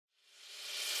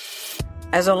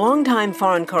As a longtime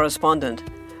foreign correspondent,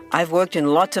 I've worked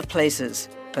in lots of places,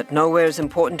 but nowhere as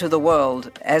important to the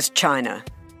world as China.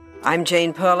 I'm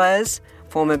Jane Perlez,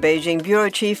 former Beijing bureau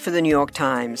chief for the New York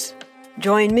Times.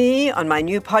 Join me on my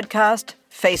new podcast,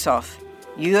 Face Off,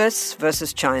 US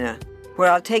versus China, where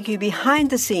I'll take you behind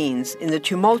the scenes in the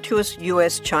tumultuous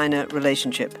US-China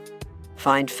relationship.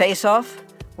 Find Face Off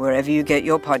wherever you get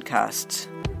your podcasts.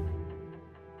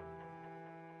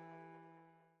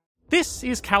 This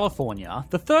is California,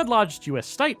 the third largest US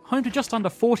state, home to just under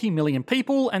 40 million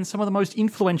people and some of the most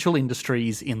influential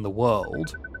industries in the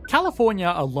world.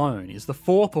 California alone is the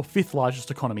fourth or fifth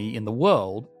largest economy in the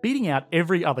world, beating out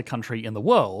every other country in the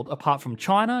world apart from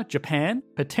China, Japan,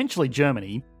 potentially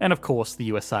Germany, and of course the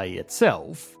USA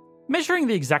itself. Measuring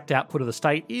the exact output of the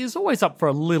state is always up for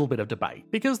a little bit of debate,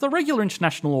 because the regular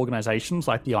international organisations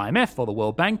like the IMF or the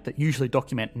World Bank that usually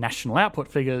document national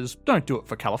output figures don't do it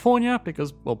for California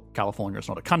because, well, California is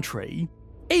not a country.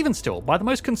 Even still, by the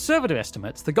most conservative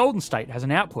estimates, the Golden State has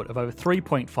an output of over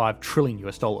 $3.5 trillion,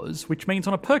 which means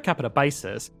on a per capita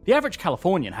basis, the average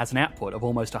Californian has an output of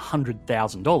almost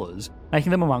 $100,000,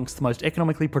 making them amongst the most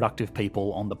economically productive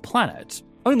people on the planet,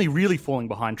 only really falling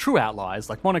behind true outliers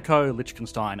like Monaco,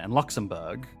 Liechtenstein and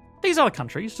Luxembourg. These other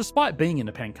countries, despite being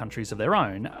independent countries of their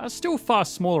own, are still far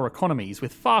smaller economies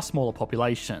with far smaller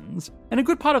populations, and a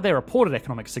good part of their reported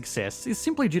economic success is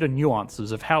simply due to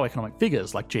nuances of how economic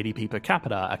figures like GDP per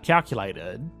capita are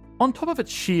calculated. On top of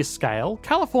its sheer scale,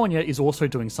 California is also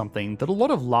doing something that a lot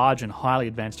of large and highly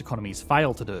advanced economies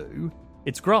fail to do.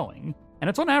 It's growing, and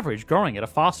it's on average growing at a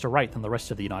faster rate than the rest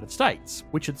of the United States,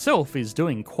 which itself is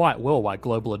doing quite well by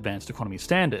global advanced economy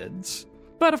standards.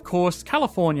 But of course,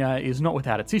 California is not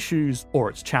without its issues or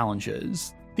its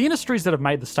challenges. The industries that have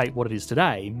made the state what it is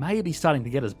today may be starting to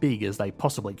get as big as they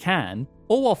possibly can,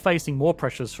 all while facing more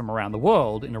pressures from around the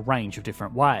world in a range of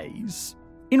different ways.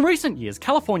 In recent years,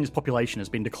 California's population has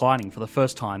been declining for the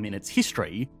first time in its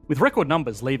history, with record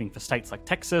numbers leaving for states like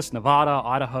Texas, Nevada,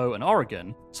 Idaho and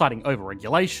Oregon, citing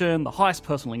overregulation, the highest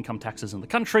personal income taxes in the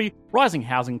country, rising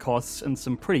housing costs and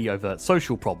some pretty overt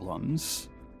social problems.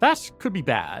 That could be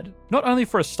bad, not only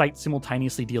for a state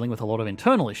simultaneously dealing with a lot of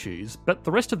internal issues, but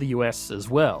the rest of the US as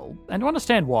well. And to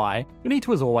understand why, we need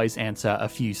to, as always, answer a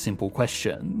few simple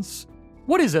questions.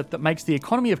 What is it that makes the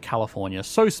economy of California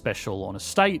so special on a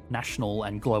state, national,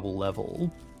 and global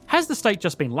level? Has the state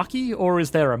just been lucky, or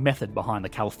is there a method behind the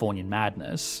Californian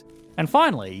madness? And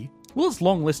finally, will its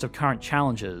long list of current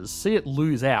challenges see it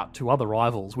lose out to other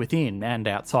rivals within and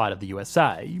outside of the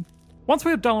USA? Once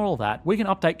we've done all that, we can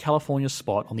update California's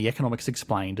spot on the Economics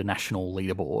Explained national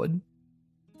leaderboard.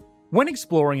 When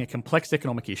exploring a complex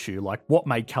economic issue like what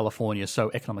made California so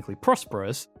economically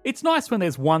prosperous, it's nice when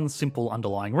there's one simple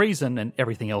underlying reason and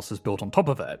everything else is built on top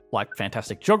of it, like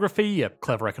fantastic geography, a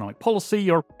clever economic policy,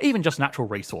 or even just natural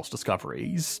resource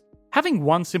discoveries. Having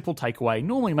one simple takeaway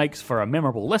normally makes for a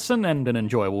memorable lesson and an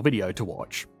enjoyable video to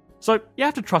watch. So you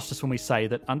have to trust us when we say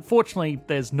that unfortunately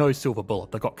there's no silver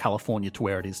bullet that got California to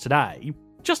where it is today,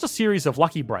 just a series of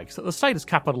lucky breaks that the state has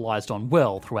capitalised on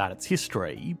well throughout its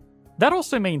history. That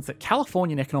also means that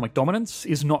Californian economic dominance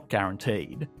is not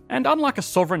guaranteed, and unlike a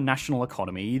sovereign national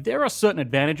economy, there are certain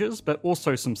advantages but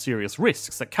also some serious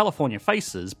risks that California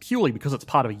faces purely because it's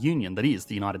part of a union that is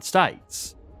the United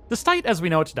States. The state as we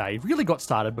know it today really got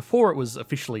started before it was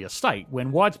officially a state,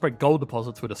 when widespread gold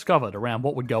deposits were discovered around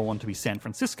what would go on to be San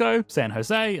Francisco, San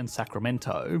Jose, and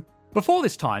Sacramento. Before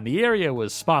this time, the area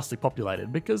was sparsely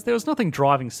populated because there was nothing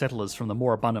driving settlers from the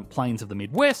more abundant plains of the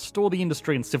Midwest or the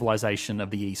industry and civilization of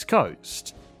the East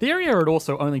Coast. The area had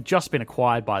also only just been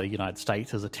acquired by the United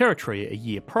States as a territory a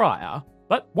year prior,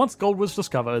 but once gold was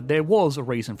discovered, there was a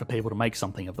reason for people to make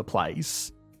something of the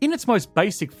place. In its most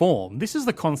basic form, this is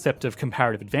the concept of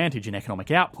comparative advantage in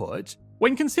economic output.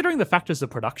 When considering the factors of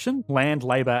production, land,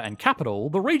 labour and capital,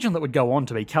 the region that would go on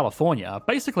to be California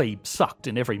basically sucked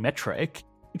in every metric.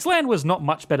 Its land was not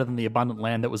much better than the abundant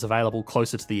land that was available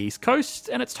closer to the East Coast,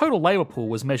 and its total labour pool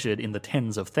was measured in the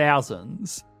tens of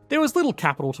thousands. There was little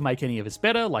capital to make any of this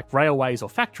better, like railways or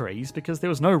factories, because there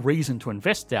was no reason to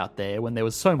invest out there when there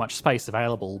was so much space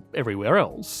available everywhere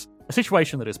else. A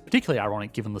situation that is particularly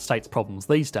ironic given the state's problems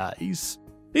these days.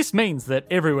 This means that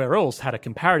everywhere else had a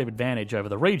comparative advantage over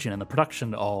the region in the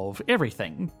production of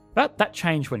everything. But that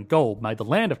changed when gold made the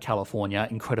land of California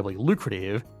incredibly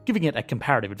lucrative, giving it a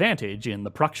comparative advantage in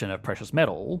the production of precious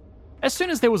metal. As soon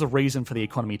as there was a reason for the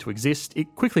economy to exist,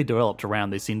 it quickly developed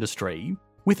around this industry.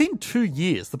 Within 2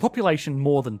 years, the population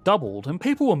more than doubled, and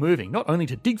people were moving not only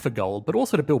to dig for gold, but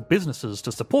also to build businesses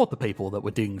to support the people that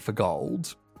were digging for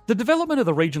gold. The development of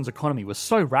the region's economy was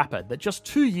so rapid that just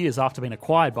 2 years after being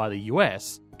acquired by the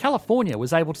US, California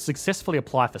was able to successfully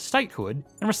apply for statehood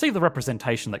and receive the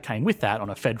representation that came with that on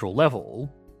a federal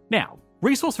level. Now,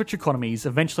 resource-rich economies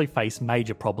eventually face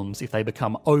major problems if they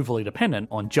become overly dependent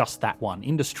on just that one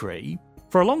industry.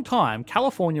 For a long time,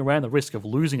 California ran the risk of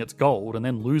losing its gold and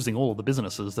then losing all of the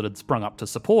businesses that had sprung up to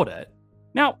support it.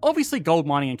 Now, obviously gold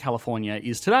mining in California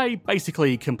is today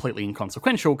basically completely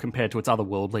inconsequential compared to its other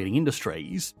world-leading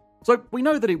industries. So we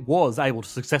know that it was able to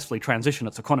successfully transition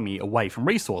its economy away from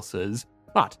resources,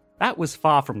 but that was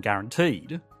far from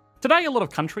guaranteed. Today, a lot of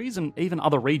countries and even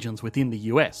other regions within the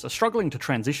US are struggling to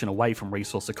transition away from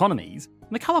resource economies,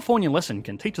 and the California lesson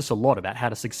can teach us a lot about how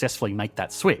to successfully make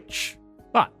that switch.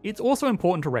 But it's also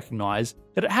important to recognise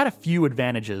that it had a few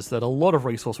advantages that a lot of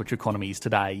resource-rich economies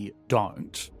today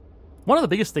don't. One of the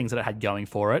biggest things that it had going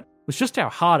for it was just how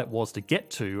hard it was to get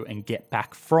to and get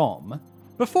back from.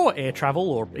 Before air travel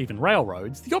or even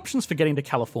railroads, the options for getting to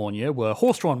California were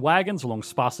horse-drawn wagons along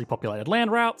sparsely populated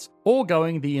land routes, or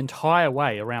going the entire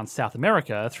way around South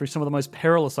America through some of the most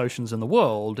perilous oceans in the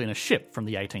world in a ship from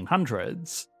the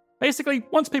 1800s. Basically,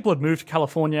 once people had moved to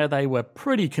California, they were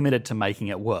pretty committed to making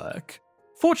it work.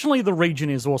 Fortunately, the region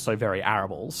is also very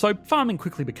arable, so farming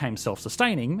quickly became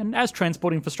self-sustaining, and as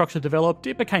transport infrastructure developed,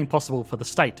 it became possible for the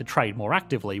state to trade more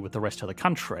actively with the rest of the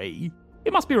country.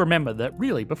 It must be remembered that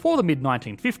really, before the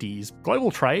mid-1950s,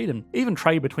 global trade, and even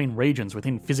trade between regions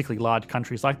within physically large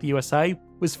countries like the USA,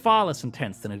 was far less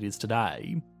intense than it is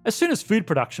today. As soon as food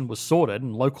production was sorted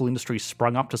and local industries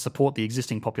sprung up to support the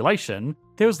existing population,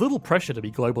 there was little pressure to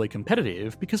be globally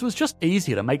competitive because it was just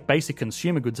easier to make basic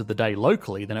consumer goods of the day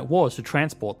locally than it was to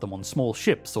transport them on small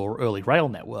ships or early rail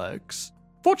networks.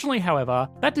 Fortunately, however,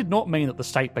 that did not mean that the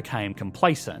state became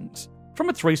complacent. From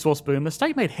its resource boom, the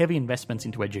state made heavy investments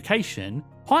into education,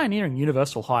 pioneering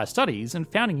universal higher studies and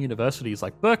founding universities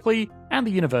like Berkeley and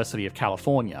the University of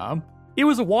California. It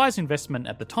was a wise investment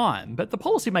at the time, but the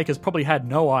policymakers probably had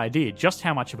no idea just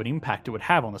how much of an impact it would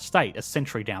have on the state a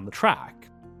century down the track.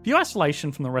 The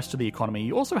isolation from the rest of the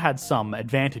economy also had some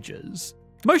advantages.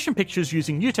 Motion pictures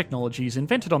using new technologies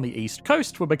invented on the East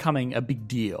Coast were becoming a big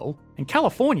deal, and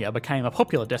California became a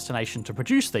popular destination to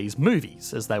produce these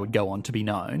movies, as they would go on to be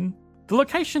known. The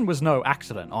location was no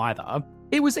accident either.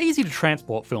 It was easy to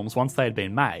transport films once they had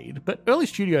been made, but early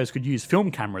studios could use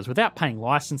film cameras without paying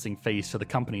licensing fees to the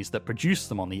companies that produced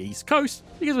them on the East Coast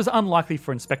because it was unlikely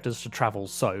for inspectors to travel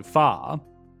so far.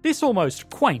 This almost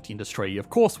quaint industry of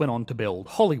course went on to build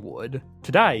Hollywood,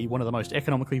 today one of the most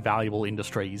economically valuable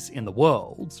industries in the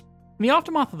world. In the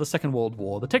aftermath of the Second World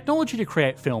War, the technology to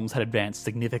create films had advanced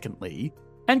significantly,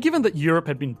 and given that Europe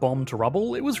had been bombed to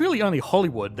rubble, it was really only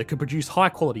Hollywood that could produce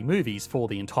high-quality movies for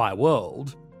the entire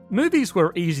world. Movies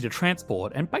were easy to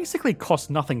transport and basically cost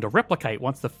nothing to replicate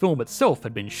once the film itself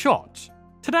had been shot.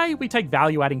 Today, we take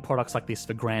value-adding products like this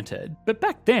for granted, but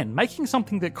back then, making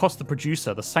something that cost the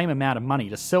producer the same amount of money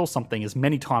to sell something as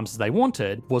many times as they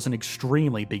wanted was an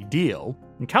extremely big deal,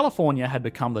 and California had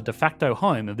become the de facto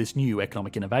home of this new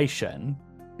economic innovation.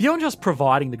 Beyond just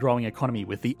providing the growing economy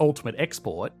with the ultimate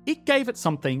export, it gave it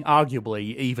something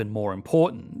arguably even more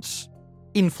important: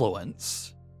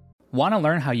 influence. Want to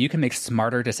learn how you can make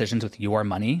smarter decisions with your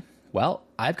money? Well,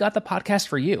 I've got the podcast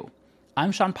for you.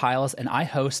 I'm Sean Piles, and I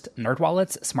host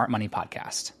NerdWallet's Smart Money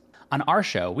Podcast. On our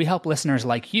show, we help listeners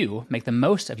like you make the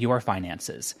most of your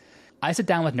finances. I sit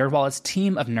down with NerdWallet's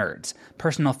team of nerds,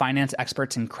 personal finance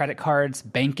experts in credit cards,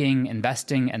 banking,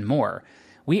 investing, and more.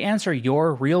 We answer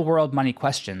your real-world money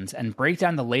questions and break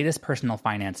down the latest personal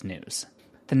finance news.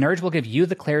 The nerds will give you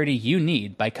the clarity you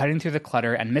need by cutting through the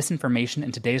clutter and misinformation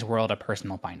in today's world of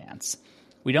personal finance.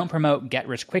 We don't promote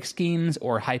get-rich-quick schemes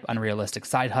or hype unrealistic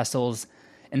side hustles.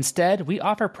 Instead, we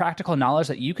offer practical knowledge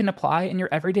that you can apply in your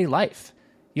everyday life.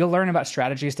 You'll learn about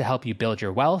strategies to help you build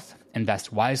your wealth,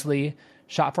 invest wisely,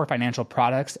 shop for financial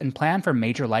products, and plan for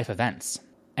major life events.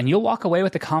 And you'll walk away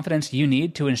with the confidence you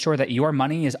need to ensure that your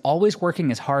money is always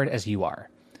working as hard as you are.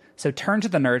 So turn to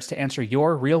the nerds to answer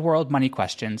your real-world money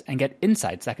questions and get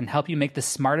insights that can help you make the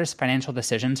smartest financial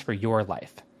decisions for your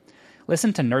life.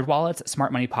 Listen to NerdWallet's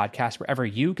Smart Money Podcast wherever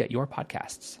you get your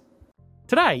podcasts.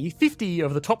 Today, 50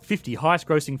 of the top 50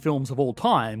 highest-grossing films of all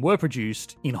time were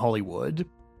produced in Hollywood.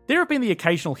 There have been the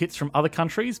occasional hits from other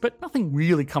countries, but nothing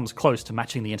really comes close to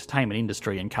matching the entertainment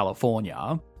industry in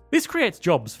California. This creates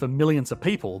jobs for millions of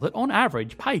people that on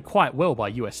average pay quite well by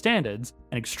US standards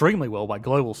and extremely well by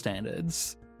global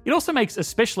standards. It also makes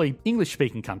especially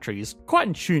English-speaking countries quite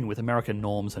in tune with American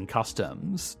norms and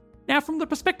customs. Now, from the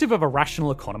perspective of a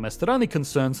rational economist that only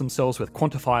concerns themselves with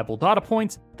quantifiable data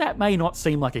points, that may not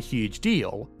seem like a huge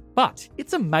deal, but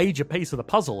it's a major piece of the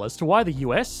puzzle as to why the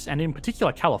US, and in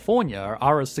particular California,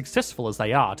 are as successful as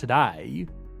they are today.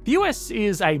 The US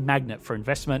is a magnet for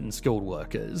investment and skilled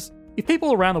workers. If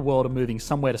people around the world are moving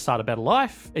somewhere to start a better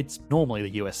life, it's normally the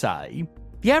USA.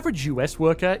 The average US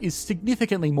worker is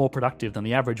significantly more productive than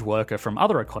the average worker from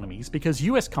other economies because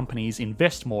US companies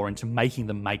invest more into making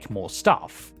them make more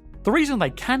stuff. The reason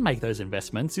they can make those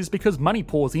investments is because money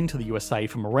pours into the USA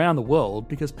from around the world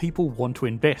because people want to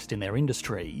invest in their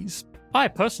industries. I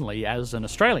personally, as an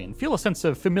Australian, feel a sense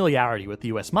of familiarity with the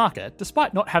US market,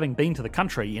 despite not having been to the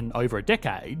country in over a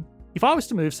decade. If I was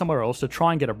to move somewhere else to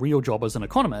try and get a real job as an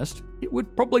economist, it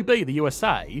would probably be the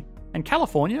USA, and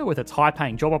California, with its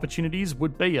high-paying job opportunities,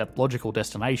 would be a logical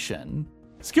destination.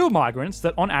 Skilled migrants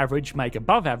that on average make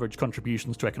above-average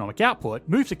contributions to economic output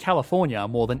move to California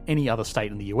more than any other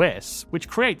state in the US, which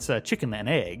creates a chicken and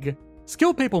egg.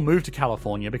 Skilled people move to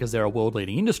California because there are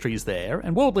world-leading industries there,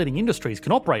 and world-leading industries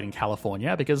can operate in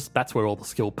California because that's where all the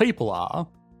skilled people are.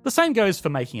 The same goes for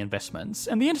making investments,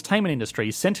 and the entertainment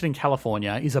industry centred in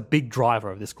California is a big driver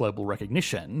of this global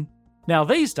recognition. Now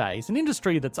these days, an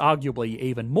industry that's arguably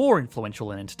even more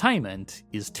influential in entertainment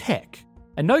is tech.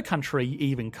 And no country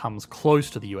even comes close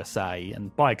to the USA,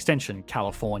 and by extension,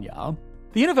 California.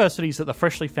 The universities that the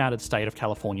freshly founded state of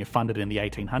California funded in the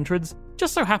 1800s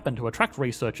just so happened to attract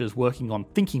researchers working on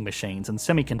thinking machines and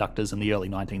semiconductors in the early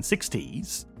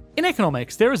 1960s. In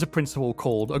economics, there is a principle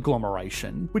called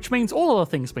agglomeration, which means all other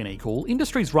things being equal,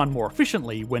 industries run more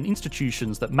efficiently when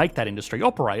institutions that make that industry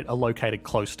operate are located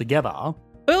close together.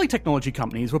 Early technology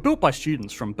companies were built by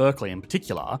students from Berkeley in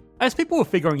particular. As people were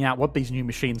figuring out what these new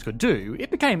machines could do,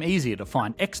 it became easier to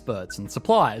find experts and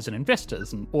suppliers and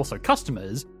investors and also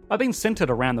customers by being centred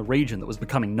around the region that was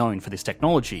becoming known for this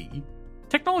technology.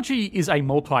 Technology is a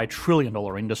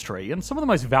multi-trillion-dollar industry, and some of the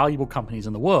most valuable companies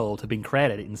in the world have been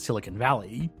created in Silicon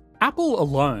Valley. Apple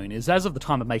alone is, as of the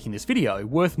time of making this video,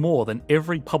 worth more than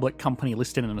every public company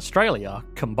listed in Australia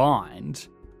combined.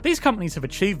 These companies have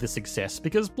achieved this success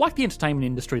because, like the entertainment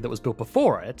industry that was built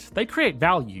before it, they create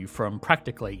value from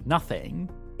practically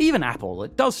nothing. Even Apple,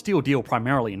 it does still deal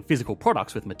primarily in physical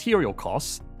products with material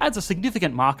costs, adds a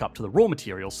significant markup to the raw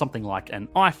materials something like an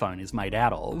iPhone is made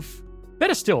out of.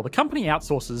 Better still, the company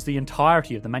outsources the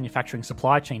entirety of the manufacturing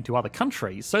supply chain to other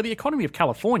countries, so the economy of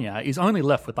California is only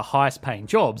left with the highest paying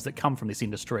jobs that come from this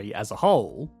industry as a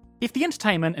whole. If the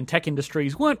entertainment and tech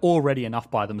industries weren't already enough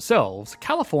by themselves,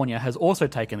 California has also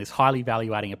taken this highly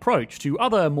value-adding approach to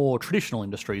other more traditional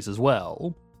industries as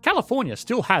well. California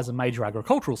still has a major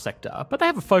agricultural sector, but they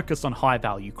have a focus on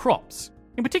high-value crops.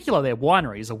 In particular, their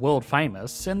wineries are world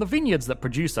famous, and the vineyards that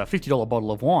produce a $50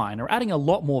 bottle of wine are adding a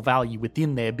lot more value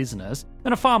within their business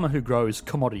than a farmer who grows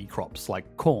commodity crops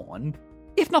like corn.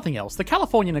 If nothing else, the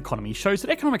Californian economy shows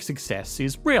that economic success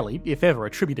is rarely, if ever,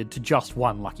 attributed to just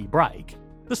one lucky break.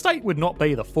 The state would not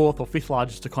be the fourth or fifth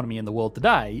largest economy in the world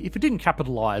today if it didn't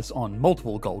capitalise on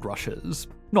multiple gold rushes,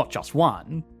 not just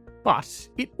one. But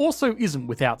it also isn't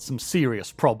without some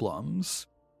serious problems.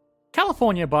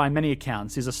 California, by many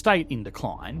accounts, is a state in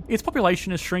decline. Its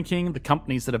population is shrinking, the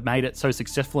companies that have made it so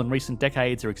successful in recent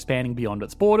decades are expanding beyond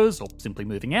its borders, or simply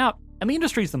moving out, and the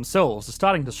industries themselves are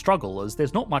starting to struggle as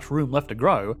there's not much room left to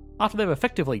grow after they've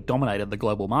effectively dominated the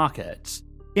global market.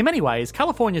 In many ways,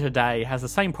 California today has the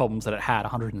same problems that it had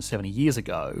 170 years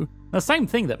ago, the same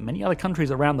thing that many other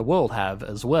countries around the world have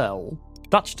as well: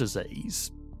 Dutch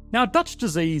disease. Now, Dutch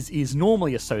disease is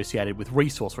normally associated with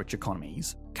resource-rich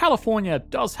economies. California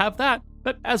does have that,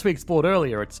 but as we explored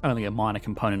earlier, it's only a minor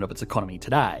component of its economy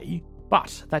today.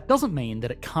 But that doesn't mean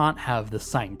that it can't have the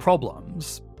same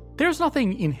problems. There's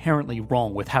nothing inherently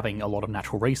wrong with having a lot of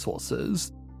natural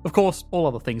resources. Of course, all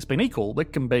other things being equal,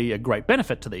 it can be a great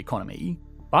benefit to the economy.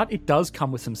 But it does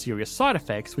come with some serious side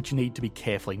effects which need to be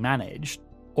carefully managed.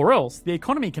 Or else, the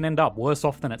economy can end up worse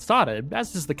off than it started,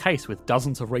 as is the case with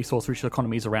dozens of resource-rich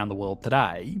economies around the world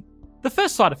today. The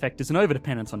first side effect is an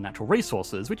overdependence on natural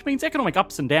resources, which means economic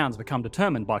ups and downs become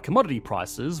determined by commodity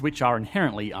prices, which are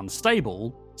inherently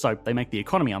unstable, so they make the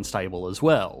economy unstable as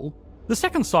well. The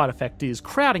second side effect is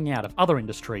crowding out of other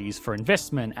industries for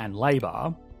investment and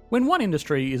labour. When one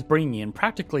industry is bringing in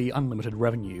practically unlimited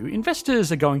revenue,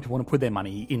 investors are going to want to put their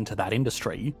money into that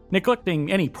industry, neglecting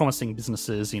any promising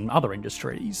businesses in other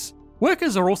industries.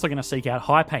 Workers are also going to seek out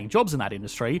high-paying jobs in that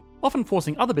industry, often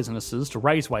forcing other businesses to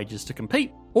raise wages to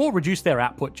compete or reduce their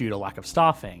output due to lack of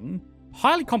staffing.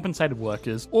 Highly compensated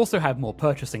workers also have more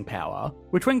purchasing power,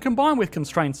 which when combined with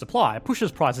constrained supply pushes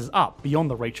prices up beyond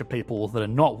the reach of people that are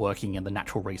not working in the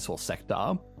natural resource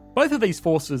sector. Both of these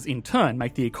forces in turn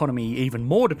make the economy even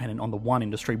more dependent on the one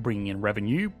industry bringing in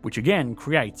revenue, which again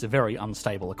creates a very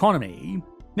unstable economy.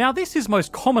 Now, this is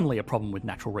most commonly a problem with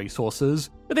natural resources,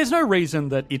 but there's no reason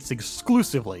that it's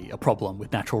exclusively a problem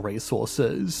with natural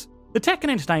resources. The tech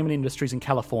and entertainment industries in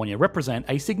California represent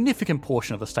a significant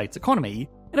portion of the state's economy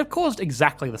and have caused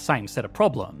exactly the same set of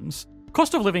problems.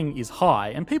 Cost of living is high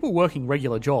and people working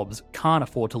regular jobs can't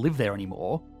afford to live there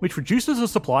anymore, which reduces the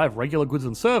supply of regular goods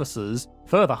and services,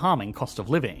 further harming cost of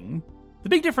living. The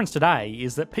big difference today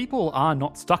is that people are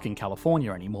not stuck in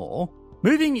California anymore.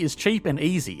 Moving is cheap and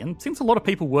easy, and since a lot of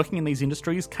people working in these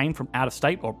industries came from out of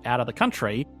state or out of the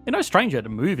country, they're no stranger to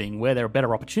moving where there are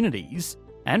better opportunities.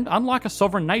 And unlike a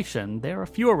sovereign nation, there are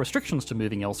fewer restrictions to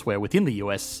moving elsewhere within the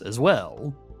US as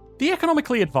well. The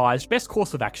economically advised best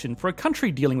course of action for a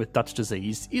country dealing with Dutch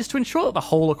disease is to ensure that the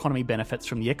whole economy benefits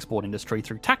from the export industry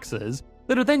through taxes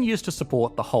that are then used to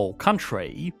support the whole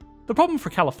country. The problem for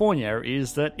California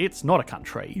is that it's not a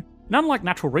country. And unlike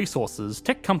natural resources,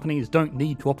 tech companies don't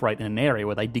need to operate in an area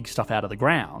where they dig stuff out of the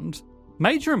ground.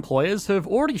 Major employers have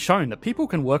already shown that people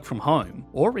can work from home,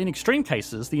 or in extreme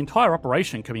cases, the entire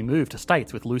operation can be moved to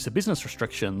states with looser business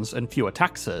restrictions and fewer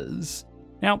taxes.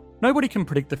 Now, nobody can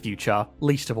predict the future,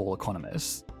 least of all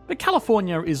economists. But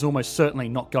California is almost certainly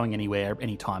not going anywhere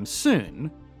anytime soon.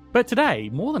 But today,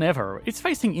 more than ever, it's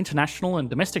facing international and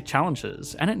domestic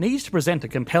challenges, and it needs to present a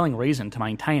compelling reason to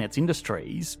maintain its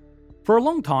industries. For a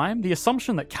long time, the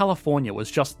assumption that California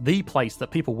was just the place that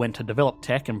people went to develop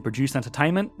tech and produce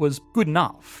entertainment was good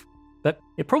enough. But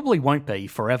it probably won't be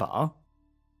forever.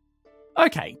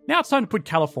 Okay, now it's time to put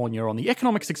California on the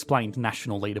Economics Explained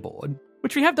national leaderboard,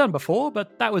 which we have done before,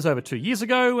 but that was over 2 years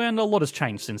ago, and a lot has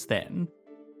changed since then.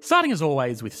 Starting as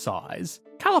always with size,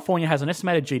 California has an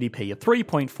estimated GDP of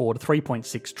 $3.4 to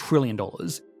 $3.6 trillion,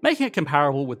 making it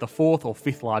comparable with the fourth or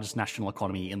fifth largest national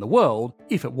economy in the world,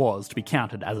 if it was to be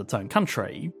counted as its own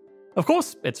country. Of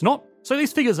course, it's not, so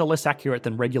these figures are less accurate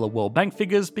than regular World Bank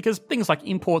figures because things like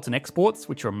imports and exports,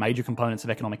 which are major components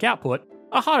of economic output,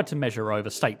 are harder to measure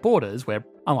over state borders where,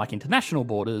 unlike international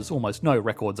borders, almost no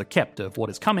records are kept of what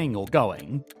is coming or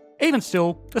going. Even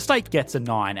still, the state gets a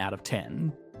 9 out of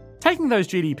 10. Taking those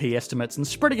GDP estimates and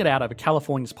spreading it out over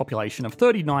California's population of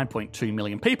 39.2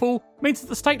 million people means that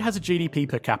the state has a GDP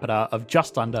per capita of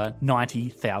just under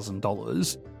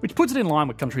 $90,000, which puts it in line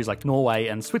with countries like Norway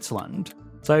and Switzerland.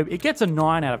 So it gets a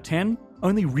 9 out of 10,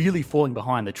 only really falling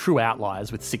behind the true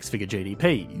outliers with six-figure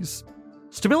GDPs.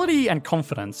 Stability and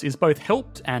confidence is both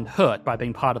helped and hurt by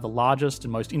being part of the largest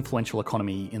and most influential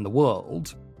economy in the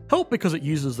world. Help because it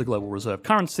uses the global reserve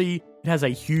currency, it has a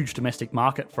huge domestic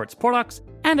market for its products,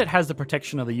 and it has the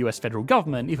protection of the US federal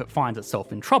government if it finds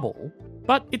itself in trouble.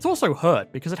 But it's also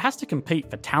hurt because it has to compete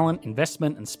for talent,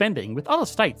 investment, and spending with other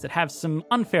states that have some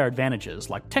unfair advantages,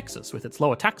 like Texas with its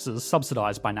lower taxes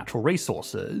subsidised by natural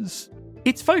resources.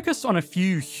 Its focus on a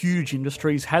few huge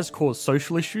industries has caused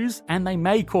social issues, and they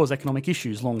may cause economic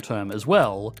issues long term as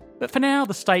well, but for now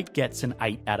the state gets an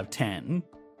 8 out of 10.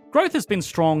 Growth has been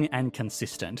strong and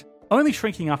consistent, only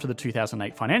shrinking after the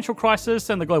 2008 financial crisis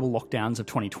and the global lockdowns of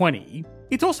 2020.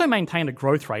 It's also maintained a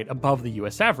growth rate above the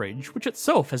US average, which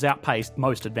itself has outpaced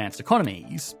most advanced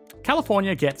economies.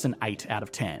 California gets an 8 out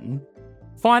of 10.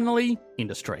 Finally,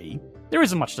 industry. There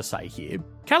isn't much to say here.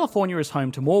 California is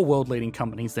home to more world-leading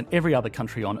companies than every other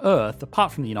country on Earth,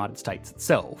 apart from the United States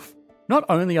itself. Not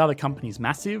only are the companies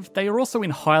massive, they are also in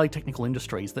highly technical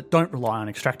industries that don't rely on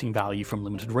extracting value from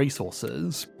limited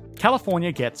resources.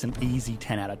 California gets an easy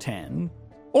 10 out of 10.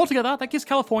 Altogether, that gives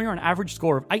California an average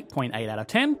score of 8.8 out of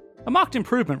 10, a marked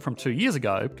improvement from 2 years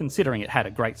ago, considering it had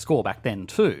a great score back then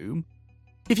too.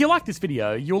 If you like this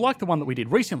video, you'll like the one that we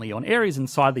did recently on areas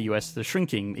inside the US that are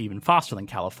shrinking even faster than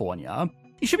California.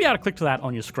 You should be able to click to that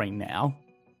on your screen now.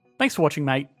 Thanks for watching,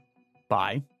 mate.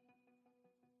 Bye.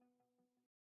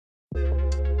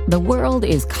 The world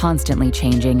is constantly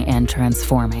changing and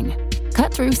transforming.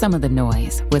 Cut through some of the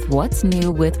noise with What's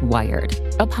New with Wired,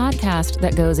 a podcast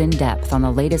that goes in depth on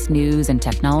the latest news and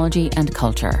technology and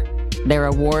culture. Their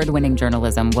award-winning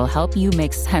journalism will help you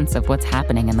make sense of what's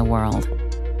happening in the world.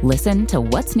 Listen to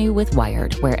What's New with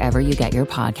Wired wherever you get your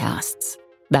podcasts.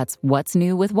 That's What's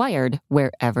New with Wired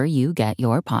wherever you get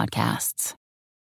your podcasts.